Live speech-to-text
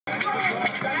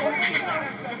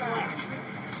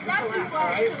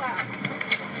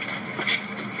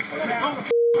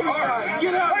All right,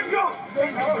 get out. Let's go.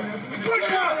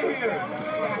 Get out of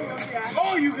here.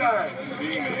 All you guys.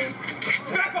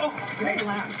 Back off. Back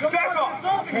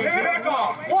off. Back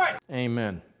off. What?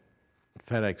 Amen.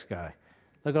 FedEx guy.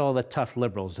 Look at all the tough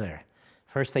liberals there.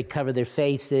 First they cover their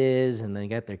faces and they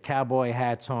got their cowboy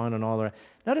hats on and all that.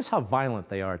 Notice how violent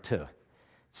they are too.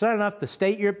 It's not enough to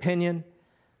state your opinion,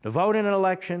 to vote in an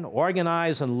election,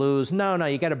 organize and lose. No,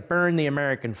 you got to burn the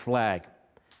American flag.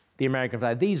 The American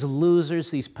flag. These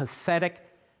losers, these pathetic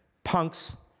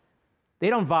punks, they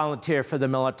don't volunteer for the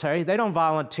military. They don't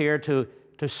volunteer to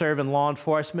serve in law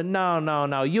enforcement.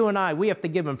 No. You and I, we have to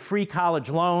give them free college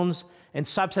loans and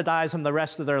subsidize them the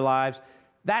rest of their lives.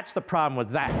 That's the problem with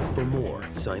that. For more,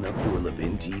 sign up for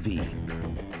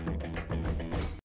LevinTV.